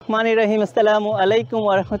রহমানির রহিম। আসসালামু আলাইকুম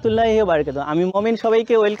ওয়া রাহমাতুল্লাহি ওয়া বারাকাতুহু। আমি মমিন,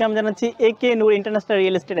 সবাইকে ওয়েলকাম জানাচ্ছি একে নূর ইন্টারন্যাশনাল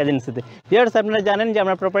রিয়েল এস্টেট এজেন্সিতে। ভিউয়ার্স, আপনারা জানেন যে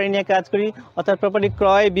আমরা প্রপার্টি নিয়ে কাজ করি, অর্থাৎ প্রপার্টি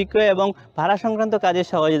ক্রয় বিক্রয় এবং ভাড়া সংক্রান্ত কাজে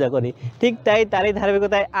সহযোগিতা করি। ঠিক তারই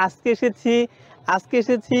ধারাবাহিকতায় আজকে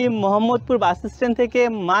এসেছি মোহাম্মদপুর বাস স্ট্যান্ড থেকে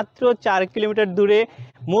মাত্র 4 কিলোমিটার দূরে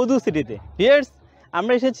মধু সিটিতে। ভিউয়ার্স,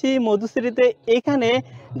 আমরা এসেছি মধু সিটিতে। এখানে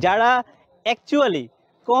যারা অ্যাকচুয়ালি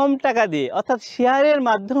কম টাকা দিয়ে, অর্থাৎ শেয়ারের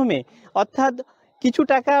মাধ্যমে, অর্থাৎ কিছু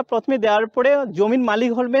টাকা প্রথমে দেওয়ার পরে জমির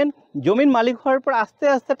মালিক হবেন, জমির মালিক হওয়ার পর আস্তে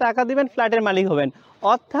আস্তে টাকা দিবেন, ফ্ল্যাটের মালিক হবেন,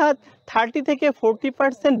 অর্থাৎ 30 থেকে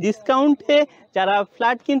 40% ডিসকাউন্টে যারা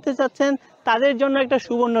ফ্ল্যাট কিনতে চাচ্ছেন তাদের জন্য একটা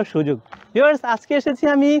সুবর্ণ সুযোগ। ভিউয়ার্স, আজকে এসেছি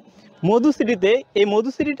আমি মধু সিটিতে। এই মধু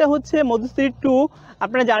সিটিটা হচ্ছে মধু সিটি 2।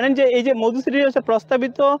 আপনারা জানেন যে এই যে মধু সিটি হচ্ছে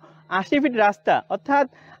প্রস্তাবিত 80 ফিট রাস্তা, অর্থাৎ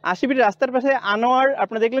 80 ফিট রাস্তার পাশে আনোয়ার,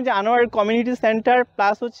 আপনারা দেখলেন যে আনোয়ার কমিউনিটি সেন্টার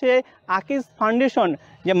প্লাস হচ্ছে আকিজ ফাউন্ডেশন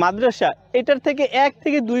যে মাদ্রাসা, এটার থেকে 1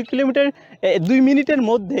 থেকে 2 কিলোমিটার 2 মিনিটের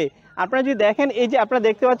মধ্যে। আপনারা যদি দেখেন, এই যে আপনারা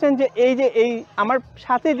দেখতে পাচ্ছেন যে এই আমার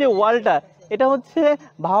সাথে যে ওয়ালটা, এটা হচ্ছে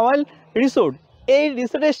ভাওয়াল রিসোর্ট। এই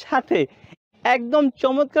রিসোর্টের সাথে একদম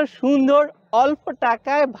চমৎকার সুন্দর অল্প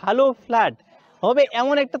টাকায় ভালো ফ্ল্যাট হবে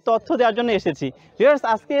এমন একটা তথ্য দেওয়ার জন্য এসেছি। ভিউয়ার্স,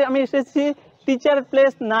 আজকে আমি এসেছি টিচার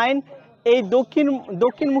প্লেস 9, এই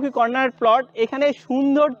দক্ষিণমুখী কর্নার প্লট। এখানে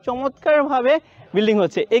সুন্দর চমৎকারভাবে বিল্ডিং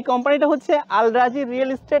হচ্ছে। এই কোম্পানিটা হচ্ছে আল Razi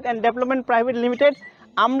real estate and development private limited.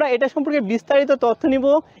 আমরা এটা সম্পর্কে বিস্তারিত তথ্য নিব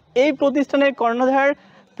এই প্রতিষ্ঠানের কর্ণধার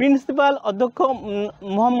প্রিন্সিপাল অধ্যক্ষ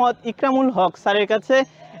মোহাম্মদ ইকরামুল হক স্যারের কাছে।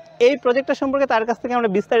 এই প্রজেক্টটা সম্পর্কে তার কাছ থেকে আমরা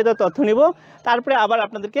বিস্তারিত তথ্য নিব, তারপরে আবার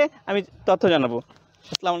আপনাদেরকে আমি তথ্য জানাবো।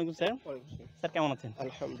 আসসালামু আলাইকুম স্যার। স্যার কেমন আছেন?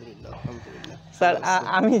 আলহামদুলিল্লাহ। স্যার,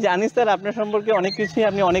 আমি জানি স্যার আপনার সম্পর্কে অনেক কিছুই,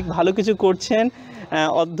 আপনি অনেক ভালো কিছু করছেন।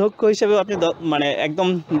 অধ্যক্ষ হিসেবেও আপনি মানে একদম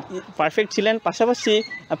পারফেক্ট ছিলেন। পাশাপাশি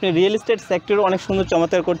আপনি রিয়েল এস্টেট সেক্টরও অনেক সুন্দর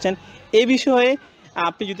চমৎকার করছেন। এই বিষয়ে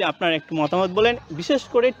আপনি যদি আপনার একটু মতামত বলেন, বিশেষ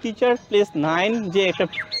করে টিচার প্লেস 9 যে একটা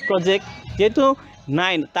প্রজেক্ট, যেহেতু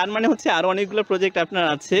 9 তার মানে হচ্ছে আরও অনেকগুলো প্রজেক্ট আপনার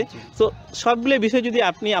আছে। তো সবগুলো বিষয় যদি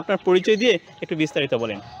আপনি আপনার পরিচয় দিয়ে একটু বিস্তারিত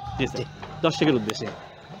বলেন। জি স্যার, দর্শকের উদ্দেশ্যে।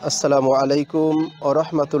 আসসালামু আলাইকুম ওয়া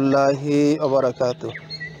রাহমাতুল্লাহি ওয়া বারাকাতুহু।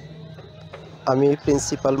 আমি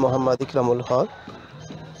প্রিন্সিপাল মোহাম্মদ ইকরামুল হক।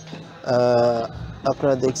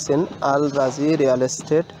 আপনারা দেখছেন Al Razi real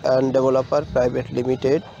estate and developer private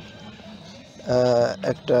limited,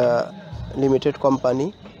 একটা লিমিটেড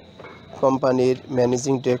কোম্পানির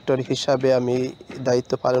ম্যানেজিং ডিরেক্টর হিসাবে আমি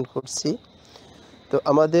দায়িত্ব পালন করছি। তো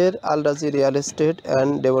আমাদের Al Razi real estate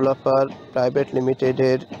and developer private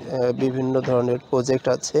লিমিটেডের বিভিন্ন ধরনের প্রজেক্ট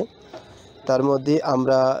আছে। তার মধ্যে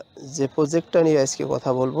আমরা যে প্রজেক্টটা নিয়ে আজকে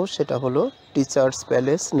কথা বলবো সেটা হলো টিচার্স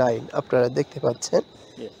প্যালেস 9। আপনারা দেখতে পাচ্ছেন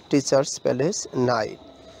টিচার্স প্যালেস 9।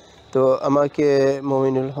 তো আমাকে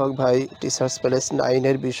মমিনুল হক ভাই টিচার্স প্যালেস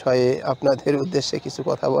 9-এর বিষয়ে আপনাদের উদ্দেশ্যে কিছু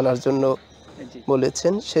কথা বলার জন্য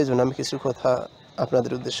বলেছেন, সেজন্য আমি কিছু কথা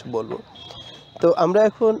আপনাদের উদ্দেশ্যে বলবো। তো আমরা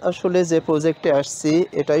এখন আসলে যে প্রজেক্টে আসছি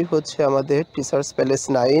এটাই হচ্ছে আমাদের টিচার্স প্যালেস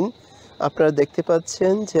 9। আপনারা দেখতে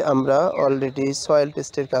পাচ্ছেন যে আমরা অলরেডি সয়েল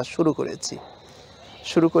টেস্টের কাজ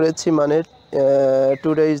শুরু করেছি মানে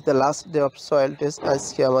today is the last day of soil test.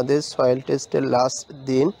 আজকে আমাদের সয়েল টেস্টের লাস্ট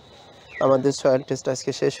দিন, আমাদের সয়েল টেস্ট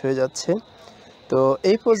আজকে শেষ হয়ে যাচ্ছে। তো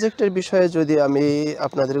এই প্রজেক্টের বিষয়ে যদি আমি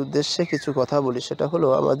আপনাদের উদ্দেশ্যে কিছু কথা বলি, সেটা হলো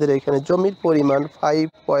আমাদের এখানে জমির পরিমাণ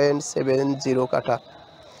 5.70 কাঠা,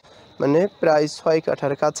 মানে প্রায় 6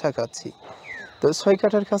 কাঠার কাছাকাছি। তো 6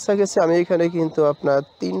 কাঠার কাছাকাছি আমি এখানে কিন্তু আপনার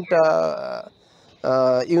 3টা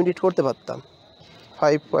ইউনিট করতে পারতাম।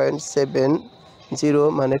 5.70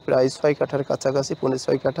 মানে প্রায় 6 কাঠার কাছাকাছি,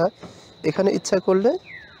 6.5 কাঠা। এখানে ইচ্ছা করলে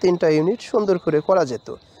 3টা ইউনিট সুন্দর করে করা যেত,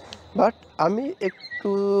 বাট আমি একটু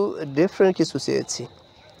ডিফারেন্ট কিছু চেয়েছি।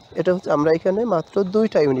 এটা হচ্ছে আমরা এখানে মাত্র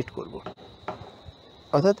 2টা ইউনিট করব,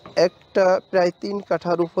 অর্থাৎ একটা প্রায় 3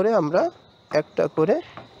 কাঠার উপরে আমরা একটা করে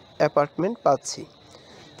অ্যাপার্টমেন্ট পাচ্ছি।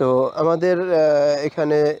 তো আমাদের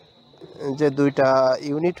এখানে যে 2টা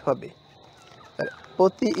ইউনিট হবে,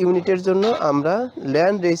 প্রতি ইউনিটের জন্য আমরা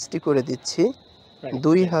ল্যান্ড রেজিস্ট্রি করে দিচ্ছি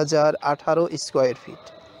 2018 square feet.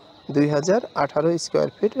 2018 square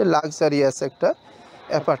feet luxurious একটা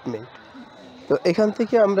অ্যাপার্টমেন্ট। তো এখান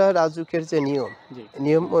থেকে আমরা রাজুকের যে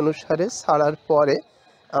নিয়ম অনুসারে ছাড়ার পরে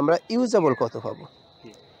আমরা ইউজেবল কত পাবো?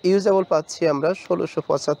 ইউজেবল পাচ্ছি আমরা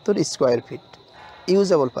 1675 স্কোয়ার ফিট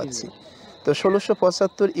ইউজেবল পাচ্ছি। তো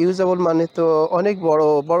 1675 ইউজেবল মানে তো অনেক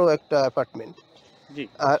বড় একটা অ্যাপার্টমেন্ট।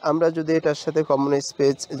 আর আমরা যদি এটার সাথে কমন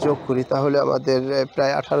স্পেস যোগ করি তাহলে আমাদের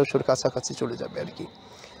প্রায় 1800-র কাছাকাছি চলে যাবে আর কি।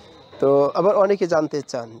 তো আবার অনেকে জানতে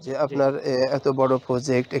চান যে আপনার এত বড়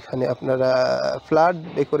প্রজেক্ট, এখানে আপনারা ফ্ল্যাট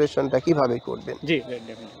ডেকোরেশনটা কিভাবে করবেন?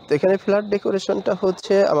 তো এখানে ফ্ল্যাট ডেকোরেশনটা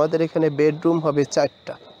হচ্ছে আমাদের এখানে বেডরুম হবে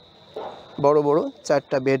 4টা, বড় বড়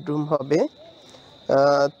 4টা বেডরুম হবে।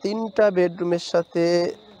 3টা বেডরুমের সাথে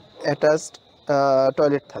অ্যাটাচড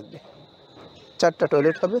টয়লেট থাকবে। 4টা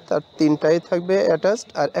টয়লেট হবে, তার 3টাই থাকবে অ্যাটাচড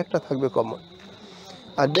আর একটা থাকবে কমন।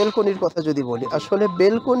 আর বেলকনির কথা যদি বলি, আসলে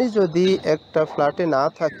বেলকনি যদি একটা ফ্ল্যাটে না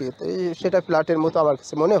থাকে তো সেটা ফ্ল্যাটের মতো আমার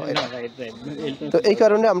কাছে মনে হয় না। তো এই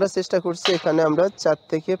কারণে আমরা চেষ্টা করছি এখানে আমরা 4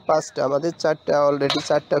 থেকে 5টা, আমাদের 4টা অলরেডি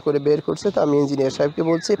 4টা করে বের করছে। তো আমি ইঞ্জিনিয়ার সাহেবকে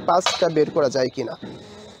বলছি 5টা বের করা যায় কিনা।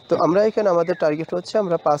 তো আমরা এখানে আমাদের টার্গেট হচ্ছে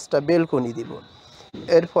আমরা 5টা বেলকনি দিব।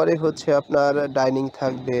 এরপরে হচ্ছে আপনার ডাইনিং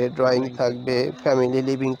থাকবে, ড্রয়িং থাকবে, ফ্যামিলি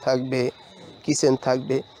লিভিং থাকবে, কিচেন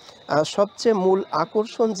থাকবে। আর সবচেয়ে মূল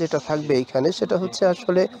আকর্ষণ যেটা থাকবে এখানে সেটা হচ্ছে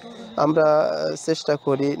আসলে আমরা চেষ্টা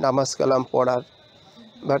করি নামাজ কালাম পড়ার,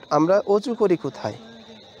 বাট আমরা অজু করি কোথায়?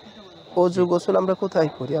 অজু গোসল আমরা কোথায়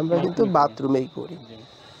করি? আমরা কিন্তু বাথরুমেই করি।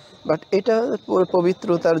 বাট এটা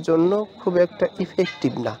পবিত্রতার জন্য খুব একটা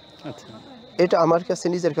ইফেক্টিভ না। এটা আমার কাছে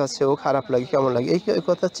নিজের কাছেও খারাপ লাগে, কেমন লাগে। এই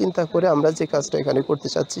কথা চিন্তা করে আমরা যে কাজটা এখানে করতে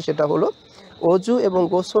চাচ্ছি সেটা হলো অজু এবং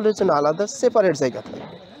গোসলের জন্য আলাদা সেপারেট জায়গা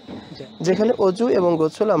থাকবে, যেখানে অজু এবং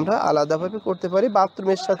গোসল আমরা আলাদাভাবে করতে পারি,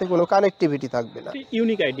 বাথরুমের সাথে কোনো কানেক্টিভিটি থাকবে না।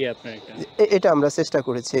 ইউনিক আইডিয়া আপনার এটা। এটা আমরা চেষ্টা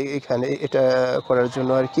করেছি এখানে এটা করার জন্য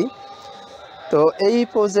আর কি। তো এই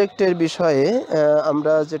প্রজেক্টের বিষয়ে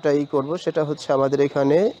আমরা যেটাই করব সেটা হচ্ছে আমাদের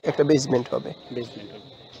এখানে একটা বেসমেন্ট হবে।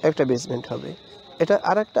 একটা বেসমেন্ট হবে। এটা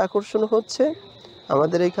আর একটা আকর্ষণ হচ্ছে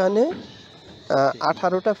আমাদের এখানে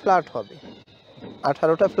 18টা ফ্ল্যাট হবে।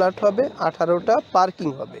 18টা ফ্ল্যাট হবে, 18টা পার্কিং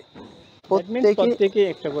হবে।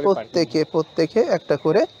 প্রত্যেকে একটা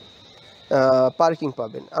করে পার্কিং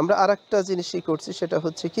পাবেন। আমরা আর একটা জিনিসই করছি, সেটা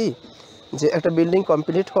হচ্ছে কি যে একটা বিল্ডিং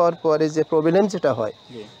কমপ্লিট হওয়ার পরে যে প্রবলেম যেটা হয়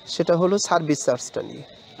সেটা হলো সার্ভিস চার্জটা নিয়ে।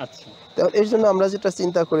 আচ্ছা, তো এর জন্য আমরা যেটা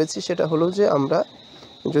চিন্তা করেছি সেটা হলো যে আমরা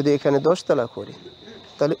যদি এখানে 10 তলা করি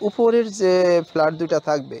তাহলে উপরের যে ফ্ল্যাট 2টা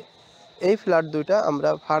থাকবে এই ফ্ল্যাট 2টা আমরা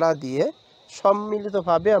ভাড়া দিয়ে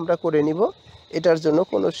সম্মিলিতভাবে আমরা করে নিব। এটার জন্য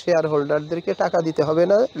কোনো শেয়ার হোল্ডারদেরকে টাকা দিতে হবে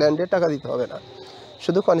না, ল্যান্ডে টাকা দিতে হবে না,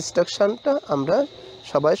 শুধু কনস্ট্রাকশনটা আমরা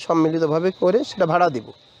সবাই সম্মিলিতভাবে করে সেটা ভাড়া দিব।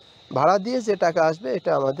 ভাড়া দিয়ে যে টাকা আসবে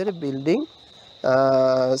এটা আমাদের বিল্ডিং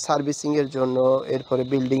সার্ভিসিংয়ের জন্য, এরপরে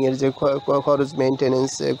বিল্ডিংয়ের যে খরচ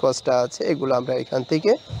মেনটেনেন্স কস্টটা আছে এগুলো আমরা এখান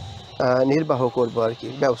থেকে নির্বাহ করব আর কি,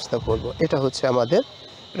 ব্যবস্থা করব। এটা হচ্ছে আমাদের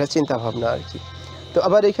এটা চিন্তাভাবনা আর কি। তো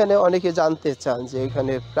আবার এখানে অনেকে জানতে চান যে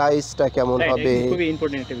এখানে প্রাইসটা কেমন হবে,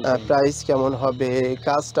 প্রাইস কেমন হবে,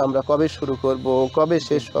 কাজটা আমরা কবে শুরু করব, কবে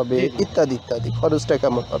শেষ হবে, ইত্যাদি ইত্যাদি, খরচটা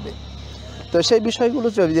কেমন হবে। তো সেই বিষয়গুলো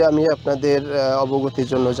যদি আমি আপনাদের অবগতির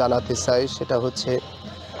জন্য জানাতে চাই সেটা হচ্ছে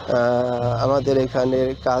আমাদের এখানের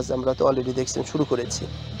কাজ আমরা তো অলরেডি দেখছেন শুরু করেছি।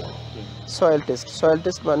 সয়েল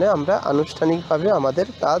টেস্ট মানে আমরা আনুষ্ঠানিকভাবে আমাদের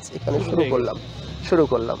কাজ এখানে শুরু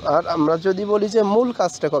করলাম। আর আমরা যদি বলি যে মূল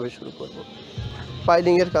কাজটা কবে শুরু করব,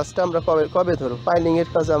 পাইলিংয়ের কাজটা আমরা কবে ধরব, পাইলিংয়ের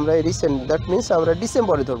কাজ আমরা রিসেন্ট, দ্যাট মিনস আমরা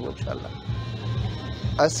ডিসেম্বরে ধরবো ইনশাল্লাহ।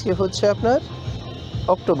 আজকে হচ্ছে আপনার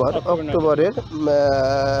অক্টোবরের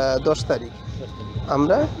 10 তারিখ,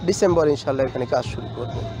 আমরা ডিসেম্বর ইনশাল্লাহ এখানে কাজ শুরু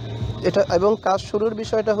করব। এটা এবং কাজ শুরুর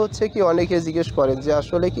বিষয়টা হচ্ছে কি, অনেকে জিজ্ঞেস করেন যে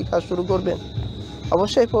আসলে কি কাজ শুরু করবেন।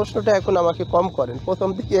 অবশ্যই প্রশ্নটা এখন আমাকে কম করেন, প্রথম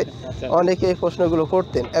দিকে অনেকে এই প্রশ্নগুলো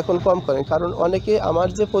করতেন, এখন কম করেন, কারণ অনেকে আমার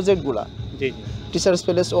যে প্রজেক্টগুলা টিচার্স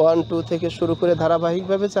প্যালেস 1, 2 থেকে শুরু করে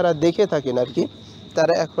ধারাবাহিকভাবে যারা দেখে থাকেন আর কি,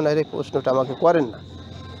 তারা এখন আর এই প্রশ্নটা আমাকে করেন না।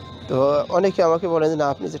 তো অনেকে আমাকে বলেন যে না,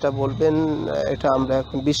 আপনি যেটা বলবেন এটা আমরা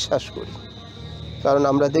এখন বিশ্বাস করি, কারণ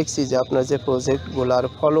আমরা দেখছি যে আপনার যে প্রজেক্টগুলার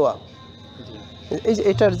ফলো আপ, এই যে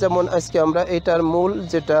এটার যেমন আজকে আমরা এটার মূল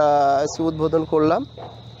যেটা উদ্বোধন করলাম,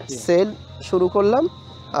 সেল শুরু করলাম,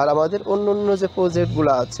 আর আমাদের অন্য যে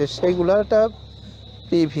প্রজেক্টগুলো আছে সেইগুলাটা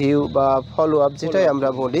প্রিভিউ বা ফলো আপ যেটাই আমরা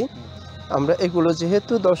বলি, আমরা এগুলো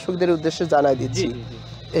যেহেতু দর্শকদের উদ্দেশ্যে জানাই দিচ্ছি,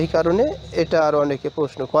 এই কারণে এটা আর অনেকে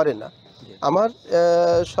প্রশ্ন করে না। আমার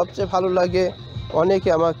সবচেয়ে ভালো লাগে, অনেকে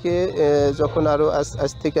আমাকে যখন আরও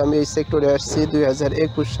আজ থেকে আমি এই সেক্টরে আসছি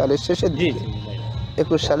 2021 সালের শেষের দিকে,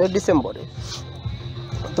 21 সালের ডিসেম্বরে,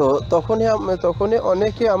 তো তখনই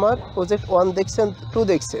অনেকে আমার প্রজেক্ট 1 দেখছেন, 2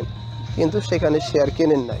 দেখছেন, কিন্তু সেখানে শেয়ার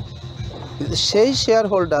কেনেন নাই। সেই শেয়ার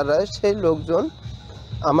হোল্ডাররা, সেই লোকজন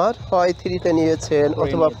আমার হয় 3তে নিয়েছেন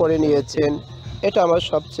অথবা 4-এ নিয়েছেন, এটা আমার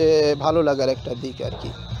সবচেয়ে ভালো লাগার একটা দিক আর কি।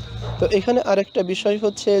 তো এখানে আরেকটা বিষয়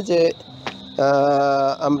হচ্ছে যে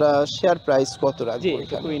আমরা শেয়ার প্রাইস কত রাখবো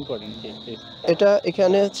এটা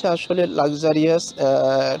এখানে হচ্ছে আসলে লাক্সারিয়াস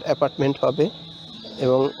অ্যাপার্টমেন্ট হবে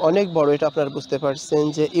এবং অনেক বড়। এটা আপনারা বুঝতে পারছেন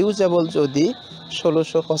যে ইউজেবল যদি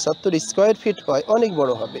 1675 স্কোয়ার ফিট হয়, অনেক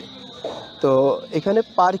বড় হবে। তো এখানে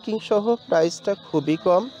পার্কিং সহ প্রাইসটা খুবই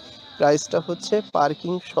কম, প্রাইসটা হচ্ছে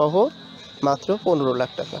পার্কিং সহ মাত্র 15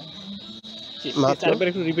 লাখ টাকা। মাত্র,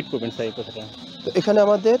 একটু রিপিট করবেন স্যার এই কথাটা। তো এখানে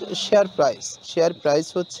আমাদের শেয়ার প্রাইস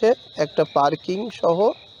হচ্ছে একটা পার্কিং সহ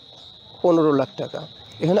 15 লাখ টাকা।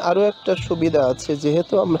 এখানে আরও একটা সুবিধা আছে,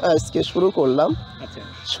 যেহেতু আমরা আজকে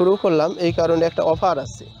শুরু করলাম এই কারণে একটা অফার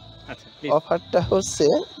আছে। অফারটা হচ্ছে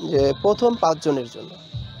যে প্রথম 5 জনের জন্য,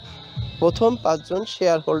 প্রথম 5 জন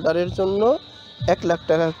শেয়ার হোল্ডারের জন্য 1 লাখ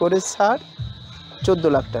টাকা করে ছাড়, 14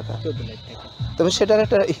 লাখ টাকা। তবে সেটার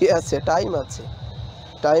একটা আছে, টাইম আছে।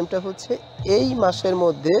 টাইমটা হচ্ছে এই মাসের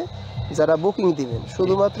মধ্যে যারা বুকিং দিবেন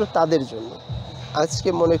শুধুমাত্র তাদের জন্য। আজকে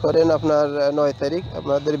মনে করেন আপনার 9 তারিখ,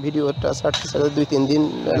 আপনাদের ভিডিওটা ছাড়তে 2-3 দিন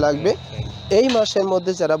লাগবে। এই মাসের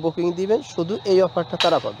মধ্যে যারা বুকিং দিবেন শুধু এই অফারটা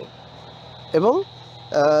তারা পাবে। এবং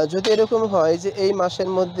যদি এরকম হয় যে এই মাসের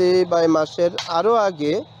মধ্যে বা এই মাসের আরও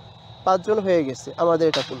আগে 5 জন হয়ে গেছে, আমাদের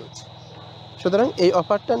এটা কমেছে। সুতরাং এই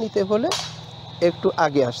অফারটা নিতে হলে একটু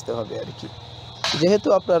আগে আসতে হবে আর কি। যেহেতু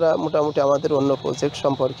আপনারা মোটামুটি আমাদের অন্য প্রজেক্ট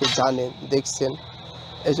সম্পর্কে জানেন, দেখছেন,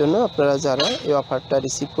 এই জন্য আপনারা যারা এই অফারটা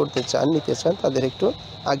রিসিভ করতে চান, নিতে চান, তাদের একটু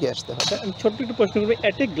আগে আসতে হবে। ছোট্ট একটু প্রশ্ন করবো,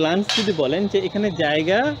 এট এ গ্লান্স যদি বলেন যে এখানে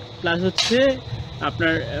জায়গা প্লাস হচ্ছে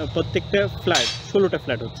আপনার প্রত্যেকটা ফ্ল্যাট 16টা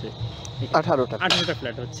ফ্ল্যাট হচ্ছে, 18টা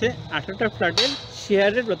ফ্ল্যাট হচ্ছে, 18টা ফ্ল্যাটের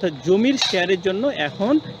শেয়ারের অর্থাৎ জমির শেয়ারের জন্য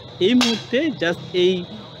এখন এই মুহূর্তে জাস্ট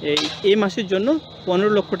এই মাসের জন্য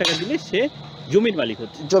 15 লক্ষ টাকা দিলে সে জমির মালিক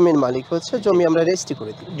হচ্ছে। জমি আমরা রেজিস্ট্রি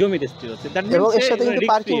করে দিই, জমি রেজিস্ট্রি হচ্ছে, এবং এর সাথে কিন্তু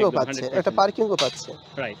পার্কিংও পাচ্ছে, একটা পার্কিংও পাচ্ছে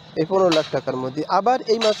রাইট এই 15 লাখ টাকার মধ্যে। আবার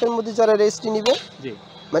এই মাসের মধ্যে যারা রেজিস্ট্রি নিবে, জি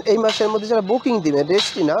মানে এই মাসের মধ্যে যারা বুকিং দিবেন,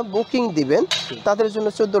 রেজিস্ট্রি না বুকিং দিবেন, তাদের জন্য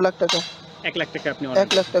 14 লাখ টাকা, 1 লাখ টাকা আপনি 1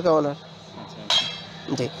 লাখ টাকা অনার।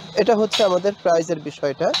 জি, এটা হচ্ছে আমাদের প্রাইজের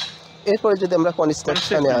বিষয়টা। এরপরে যদি আমরা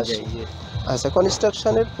কনস্ট্রাকশনে আসি, আচ্ছা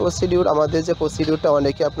কনস্ট্রাকশনের প্রসিডিউর, আমাদের যে প্রসিডিউরটা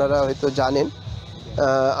অনেকে আপনারা হয়তো জানেন।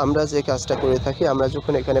 আমরা যে কাজটা করে থাকি, আমরা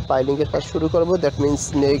যখন এখানে পাইলিংয়ের কাজ শুরু করব, দ্যাট মিন্স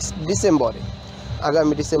নেক্সট ডিসেম্বরে,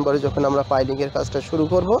 আগামী ডিসেম্বরে যখন আমরা পাইলিংয়ের কাজটা শুরু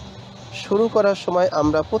করব, শুরু করার সময়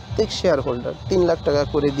আমরা প্রত্যেক শেয়ার হোল্ডার 3 লাখ টাকা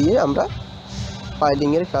করে দিয়ে আমরা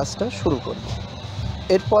পাইলিংয়ের কাজটা শুরু করব।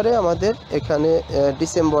 এরপরে আমাদের এখানে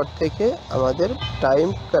ডিসেম্বর থেকে আমাদের টাইম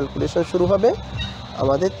ক্যালকুলেশন শুরু হবে।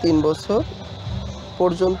 আমাদের 3 বছর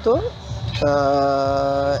পর্যন্ত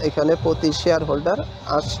এখানে প্রতি শেয়ার হোল্ডার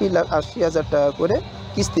 80,000 টাকা করে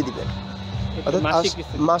কিস্তি দিবেন, অর্থাৎ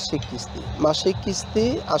মাসিক কিস্তি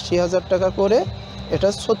 80,000 টাকা করে। এটা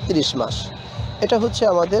 36 মাস। এটা হচ্ছে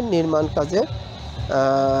আমাদের নির্মাণ কাজের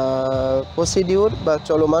প্রসিডিউর বা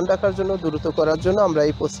চলমান রাখার জন্য, দ্রুত করার জন্য আমরা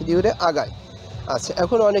এই প্রসিডিউরে আগাই। আচ্ছা,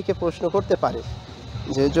 এখন অনেকে প্রশ্ন করতে পারে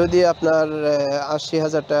যে যদি আপনার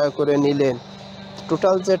 80,000 টাকা করে নিলেন,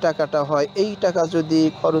 টোটাল যে টাকাটা হয় এই টাকা যদি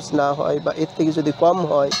খরচ না হয় বা এর থেকে যদি কম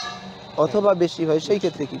হয় অথবা বেশি হয়, সেই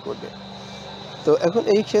ক্ষেত্রে কি করবে? তো এখন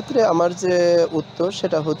এই ক্ষেত্রে আমার যে উত্তর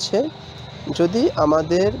সেটা হচ্ছে, যদি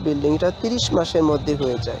আমাদের বিল্ডিংটা 30 মাসের মধ্যে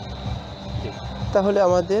হয়ে যায়, তাহলে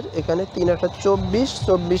আমাদের এখানে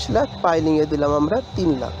 3-8-24 লাখ, পাইলিংয়ে দিলাম আমরা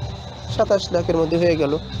 3 লাখ, 27 লাখের মধ্যে হয়ে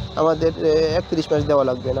গেল। আমাদের 31 মাস দেওয়া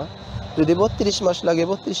লাগবে না। যদি 32 মাস লাগে,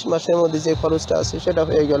 32 মাসের মধ্যে যে খরচটা আছে সেটা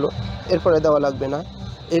হয়ে গেল, এরপরে দেওয়া লাগবে না।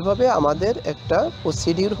 এইভাবে আমাদের একটা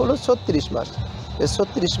প্রসিডিউর হলো 36 মাস। এই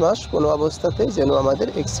 36 মাস কোনো অবস্থাতেই যেন আমাদের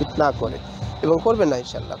এক্সিট না করে, এবং করবে না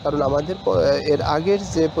ইনশাল্লাহ। কারণ আমাদের এর আগের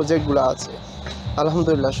যে প্রজেক্টগুলো আছে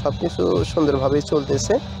আলহামদুলিল্লাহ সব কিছু সুন্দরভাবেই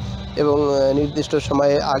চলতেছে, এবং নির্দিষ্ট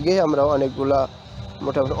সময়ে আগে আমরা অনেকগুলা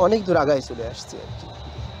মোটামুটি অনেক দূর আগায় চলে আসছি আর কি।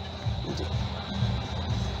 জি,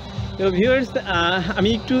 তো ভিউয়ার্স, আমি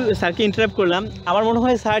একটু স্যারকে ইন্টারাপ্ট করলাম। আমার মনে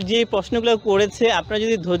হয় স্যার যে প্রশ্নগুলো করেছে, আপনারা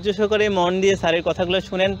যদি ধৈর্য সহকারে মন দিয়ে স্যারের কথাগুলো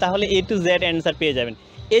শুনেন, তাহলে A to Z অ্যান্সার পেয়ে যাবেন।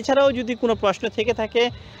 এছাড়াও যদি কোনো প্রশ্ন থেকে থাকে,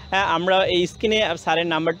 আমরা এই স্ক্রিনে স্যারের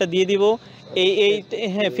নাম্বারটা দিয়ে দিব।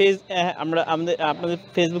 আপনাদের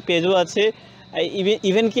ফেসবুক পেজও আছে।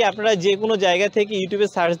 ইভেন কি আপনারা যে কোনো জায়গা থেকে ইউটিউবে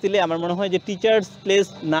সার্চ দিলে আমার মনে হয় যে টিচার্স প্লেস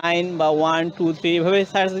 9 বা 1, 2, 3 এভাবে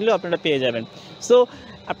সার্চ দিলেও আপনারা পেয়ে যাবেন। সো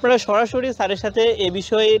আপনারা সরাসরি স্যারের সাথে এ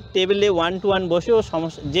বিষয়ে টেবিলে 1-to-1 বসেও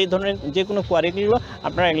সমস্যা, যে ধরনের যে কোনো কোয়ারিগুলো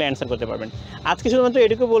আপনারা এগুলো অ্যান্সার করতে পারবেন। আজকে শুধুমাত্র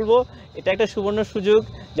এটুকু বলবো, এটা একটা সুবর্ণ সুযোগ।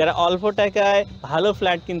 যারা অল্প টাকায় ভালো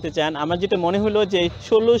ফ্ল্যাট কিনতে চান, আমার যেটা মনে হলো যে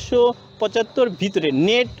 1675 ভিতরে,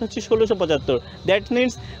 নেট হচ্ছে 1675, দ্যাট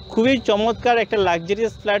মিনস খুবই চমৎকার একটা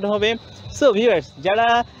লাক্সারিয়াস ফ্ল্যাট হবে। সো ভিউয়ার্স, যারা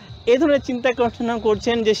এই ধরনের চিন্তা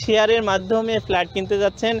করছেন যে শেয়ারের মাধ্যমে ফ্ল্যাট কিনতে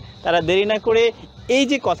যাচ্ছেন, তারা দেরি না করে এই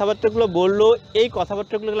যে কথাবার্তাগুলো বললো, এই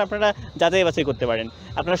কথাবার্তাগুলো আপনারা যাচাই বাছাই করতে পারেন।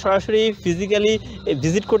 আপনারা সরাসরি ফিজিক্যালি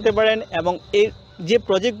ভিজিট করতে পারেন, এবং এই যে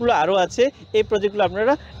প্রজেক্টগুলো আরও আছে এই প্রজেক্টগুলো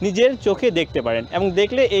আপনারা নিজের চোখে দেখতে পারেন এবং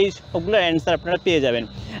দেখলে এই সবগুলোর অ্যান্সার আপনারা পেয়ে যাবেন।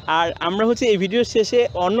 আর আমরা হচ্ছে এই ভিডিওর শেষে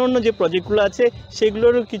অন্য অন্য যে প্রজেক্টগুলো আছে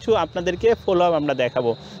সেগুলোরও কিছু আপনাদেরকে ফলো আপ আমরা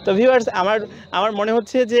দেখাবো। তো ভিউয়ার্স, আমার মনে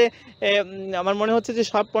হচ্ছে যে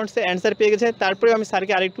সব পয়েন্টসের অ্যান্সার পেয়ে গেছে। তারপরে আমি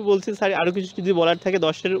স্যারকে আরেকটু বলছি, স্যার আরও কিছু যদি বলার থাকে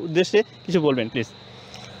দর্শকের উদ্দেশ্যে কিছু বলবেন প্লিজ।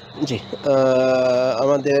 জি,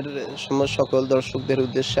 আমাদের সকল দর্শকদের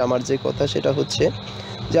উদ্দেশ্যে আমার যে কথা সেটা হচ্ছে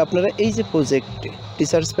যে আপনারা এই যে প্রজেক্টে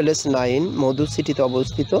টিচার্স প্যালেস 9 মধু সিটিতে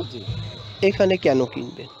অবস্থিত, এখানে কেন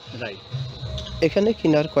কিনবেন? রাইট, এখানে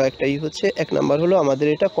কেনার কয়েকটাই হচ্ছে, এক নাম্বার হলো আমাদের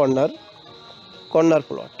এটা কর্নার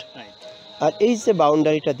প্লট। আর এই যে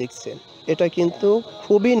বাউন্ডারিটা দেখছেন এটা কিন্তু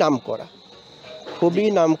খুবই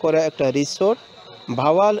নামকরা একটা রিসোর্ট,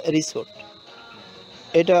 ভাওয়াল রিসোর্ট।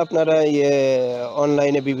 এটা আপনারা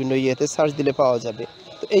অনলাইনে বিভিন্ন সার্চ দিলে পাওয়া যাবে।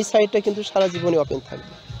 তো এই সাইটটা কিন্তু সারা জীবনে ওপেন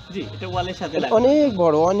থাকবে। জি, এটা ওয়ালের সাথে অনেক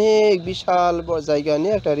বড়, অনেক বিশাল বড় জায়গা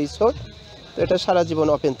নিয়ে একটা রিসোর্ট। তো এটা সারা জীবন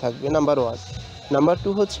ওপেন থাকবে, নাম্বার 1। নাম্বার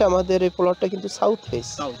 2 হচ্ছে আমাদের এই প্লটটা কিন্তু সাউথ ফেস।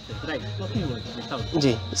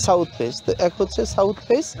 জি, সাউথ ফেস। তো এক হচ্ছে সাউথ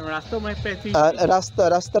ফেস, আর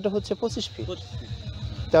রাস্তাটা হচ্ছে 25 ফিট।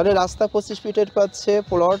 তাহলে রাস্তা 25 ফিটের পাচ্ছে,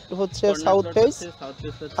 প্লট হচ্ছে সাউথ ফেস,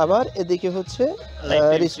 আবার এদিকে হচ্ছে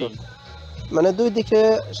রিসোর্ট, মানে দুই দিকে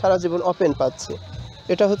সারা জীবন ওপেন পাচ্ছে।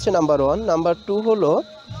 এটা হচ্ছে নাম্বার 1। নাম্বার 2 হলো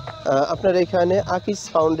আপনার এখানে আকিজ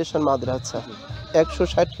ফাউন্ডেশন মাদ্রাসা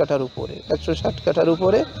 160 কাঠার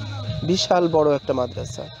উপরে বিশাল বড় একটা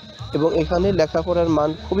মাদ্রাসা, এবং এখানে লেখাপড়ার মান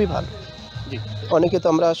খুবই ভালো। অনেকে তো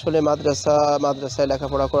আমরা আসলে মাদ্রাসায়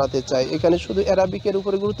লেখাপড়া করাতে চাই, এখানে শুধু অ্যারাবিকের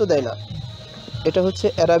উপরে গুরুত্ব দেয় না, এটা হচ্ছে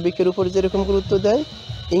অ্যারাবিকের উপরে যেরকম গুরুত্ব দেয়,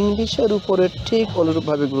 ইংলিশের উপরে ঠিক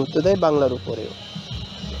অনুরূপভাবে গুরুত্ব দেয়, বাংলার উপরেও।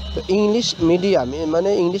 তো ইংলিশ মিডিয়ামে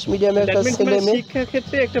একটা ছেলেমেয়ে শিক্ষা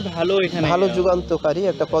ক্ষেত্রে একটা ভালো যুগান্তকারী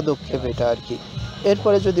একটা পদক্ষেপ এটা আর কি।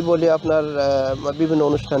 এরপরে যদি বলি আপনার বিভিন্ন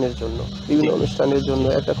অনুষ্ঠানের জন্য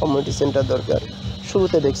একটা কমিউনিটি সেন্টার দরকার।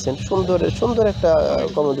 শুরুতে দেখছেন সুন্দর একটা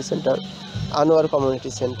community centre, Anwar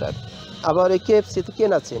community centre. আবার এই কেএফসিতে কে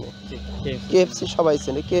না চেনে? কেএফসি সবাই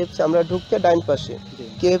চেনে। কেএফসি আমরা ঢুকতে ডাইন পাশে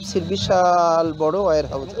কেএফসির বিশাল বড় ওয়্যার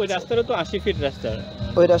হাউস। ওই রাস্তাটা তো 80 ফিট রাস্তা।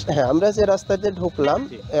 ওই রাস্তা, হ্যাঁ, আমরা যে রাস্তাতে ঢুকলাম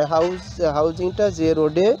হাউজিংটা যে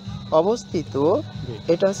রোডে অবস্থিত,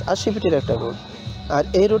 এটা 80 ফিটের একটা রোড। আর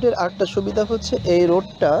এই রোডের আরেকটা সুবিধা হচ্ছে এই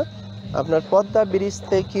রোডটা আপনার পদ্মা ব্রিজ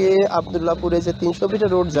থেকে আব্দুল্লাহপুরে যে 300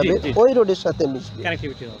 ফিটের রোড যাবে ওই রোডের সাথে মিশবে,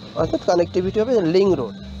 অর্থাৎ কানেক্টিভিটি হবে, লিং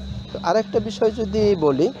রোড। তো আরেকটা বিষয় যদি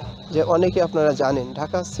বলি, যে অনেকে আপনারা জানেন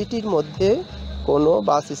ঢাকা সিটির মধ্যে কোনো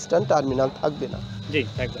বাস স্ট্যান্ড টার্মিনাল থাকবে না।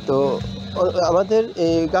 তো আমাদের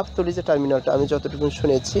এই গাবতলী যে টার্মিনালটা আমি যতটুকু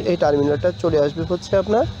শুনেছি, এই টার্মিনালটা চলে আসবে হচ্ছে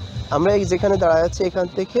আমরা যেখানে দাঁড়ায় আছি এখান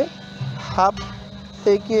থেকে হাফ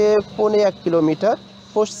থেকে 1.5 কিলোমিটার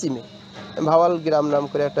পশ্চিমে ভাওয়াল গ্রাম নাম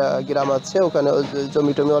করে একটা গ্রাম আছে, ওখানে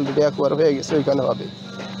জমি টমি অলরেডি একবার হয়ে গেছে, ওইখানে হবে।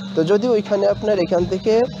 তো যদি ওইখানে আপনার এখান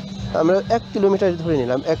থেকে আমরা 1 কিলোমিটার ধরে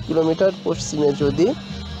নিলাম, 1 কিলোমিটার পশ্চিমে যদি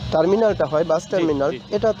টার্মিনালটা হয়, বাস টার্মিনাল,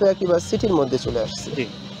 এটা তো একেবারে সিটির মধ্যে চলে আসছে।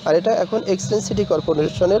 আর এটা এখন এক্সচেঞ্জ সিটি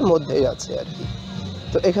কর্পোরেশনের মধ্যেই আছে আর কি।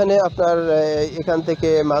 তো এখানে আপনার এখান থেকে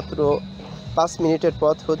মাত্র 5 মিনিটের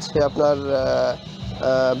পথ হচ্ছে আপনার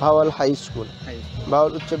ভাওয়াল হাই স্কুল,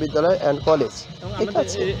 ভাওয়াল উচ্চ বিদ্যালয় অ্যান্ড কলেজ। ঠিক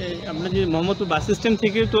আছে, আপনাদের মোহাম্মদপুর বাস স্ট্যান্ড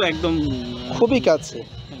থেকে তো একদম খুবই কাছে,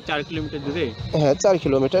 4 কিলোমিটার দূরে। হ্যাঁ, 4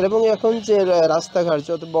 কিলোমিটার। এবং এখন যে রাস্তাঘাট,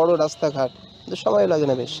 যত বড় রাস্তাঘাট, সময় লাগে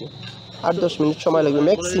না বেশি, 8-10 মিনিট সময় লাগবে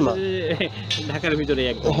ম্যাক্সিমাম, ঢাকার ভিতরে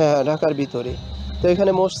একদম। হ্যাঁ, ঢাকার ভিতরে। তো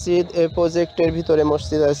এখানে মসজিদ, প্রজেক্টের ভিতরে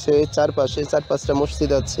মসজিদ আছে, চারপাশে 4-5টা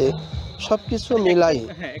মসজিদ আছে, সবকিছু মিলাই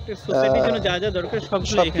একটা সোসাইটির জন্য যা যা দরকার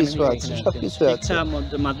সবকিছু আছে,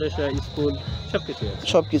 মাদ্রাসা, স্কুল,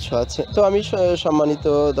 সবকিছু আছে। তো আমি সম্মানিত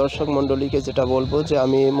দর্শক মণ্ডলীকে যেটা বলবো, যে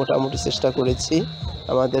আমি মোটামুটি চেষ্টা করেছি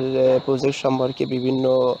আমাদের প্রজেক্ট সম্পর্কে বিভিন্ন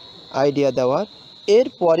আইডিয়া দেওয়ার।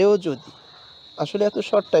 এরপরেও যদি আসলে এত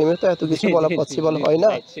শর্ট টাইমে তো এত কিছু বলা পসিবল হয় না,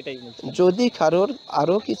 যদি কারোর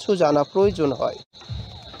আরও কিছু জানা প্রয়োজন হয়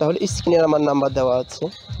তাহলে স্ক্রিনে আমার নাম্বার দেওয়া আছে,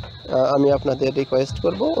 আমি আপনাদের রিকোয়েস্ট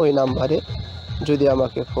করব ওই নাম্বারে যদি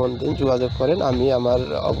আমাকে ফোন দিন, যোগাযোগ করেন, আমি আমার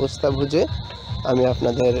অবস্থা বুঝে আমি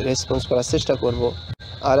আপনাদের রেসপন্স করার চেষ্টা করব।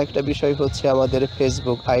 আর একটা বিষয় হচ্ছে আমাদের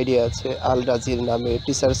ফেসবুক আইডি আছে আল রাজির নামে,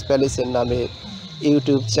 টিচার্স প্যালেসের নামে,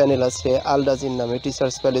 ইউটিউব চ্যানেল আছে আল রাজির নামে,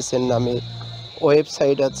 টিচার্স প্যালেসের নামে,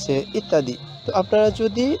 ওয়েবসাইট আছে ইত্যাদি। তো আপনারা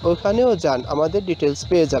যদি ওখানেও যান আমাদের ডিটেলস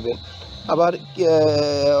পেয়ে যাবেন। আবার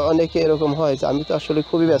অনেকে এরকম হয় যে আমি তো আসলে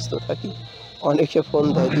খুবই ব্যস্ত থাকি, অনেকে ফোন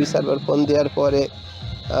দেয়, 2-4 বার ফোন দেওয়ার পরে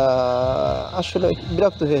আসলে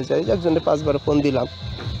বিরক্ত হয়ে যায়, একজনে 5 বার ফোন দিলাম।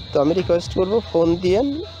 তো আমি রিকোয়েস্ট করব ফোন দিয়েন,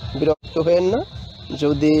 বিরক্ত হয়েন না।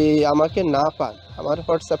 যদি আমাকে না পান, আমার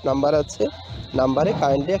হোয়াটসঅ্যাপ নাম্বার আছে, নাম্বারে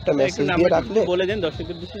কাইন্ডলি একটা মেসেজ দিয়ে রাখলে বলে দেন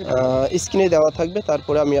দর্শকদের উদ্দেশ্যে। স্ক্রিনে দেওয়া থাকবে,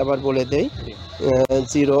 তারপরে আমি আবার বলে দেই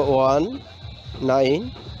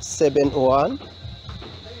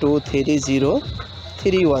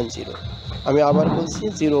 01971230310। আমি আবার বলছি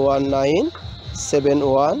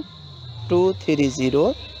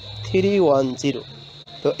 01971230310।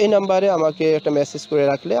 তো এই নাম্বারে আমাকে একটা মেসেজ করে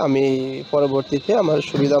রাখলে আমি পরবর্তীতে আমার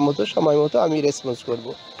সুবিধা মতো সময় মতো আমি রেসপন্স করব।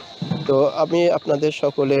 তো আমি আপনাদের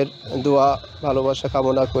সকলের দোয়া ভালোবাসা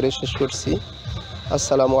কামনা করে শেষ করছি।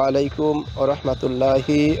 আসসালামু আলাইকুম ওয়া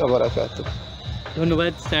রাহমাতুল্লাহি ওয়া বারাকাতুহু।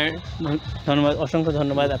 ধন্যবাদ স্যার, ধন্যবাদ, অসংখ্য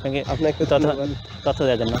ধন্যবাদ আপনাকে আপনাকে তথ্য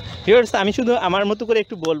দেওয়ার জন্য। ভিউয়ার্স, আমি শুধু আমার মতো করে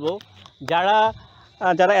একটু বলবো,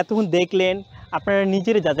 যারা এতক্ষণ দেখলেন, আপনারা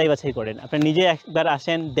নিজের যাচাই বাছাই করেন, আপনারা নিজে একবার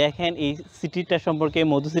আসেন, দেখেন এই সিটিটা সম্পর্কে,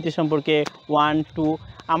 মধু সিটি সম্পর্কে 1, 2।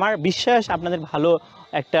 আমার বিশ্বাস আপনাদের ভালো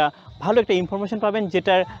একটা ইনফরমেশন পাবেন,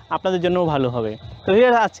 যেটার আপনাদের জন্য ভালো হবে। তো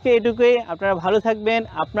ভিউয়ার্স, আজকে এটুকুই। আপনারা ভালো থাকবেন,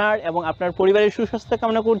 আপনার এবং আপনার পরিবারের সুস্বাস্থ্য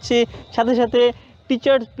কামনা করছি। সাথে সাথে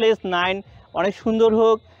টিচার্স প্লেস 9 অনেক সুন্দর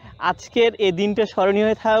হোক, আজকের এই দিনটা স্মরণীয়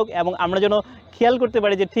হয়ে থাকুক, এবং আমরা যেন খেয়াল করতে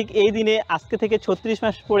পারি যে ঠিক এই দিনে আজকে থেকে 36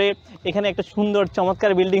 মাস পরে এখানে একটা সুন্দর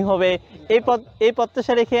চমৎকার বিল্ডিং হবে। এই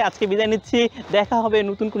প্রত্যাশা রেখে আজকে বিদায় নিচ্ছি। দেখা হবে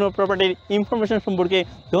নতুন কোনো প্রপার্টির ইনফরমেশন সম্পর্কে।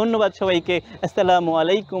 ধন্যবাদ সবাইকে। আসসালামু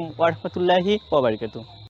আলাইকুম ওয়া রাহমাতুল্লাহি ওয়া বারাকাতুহু।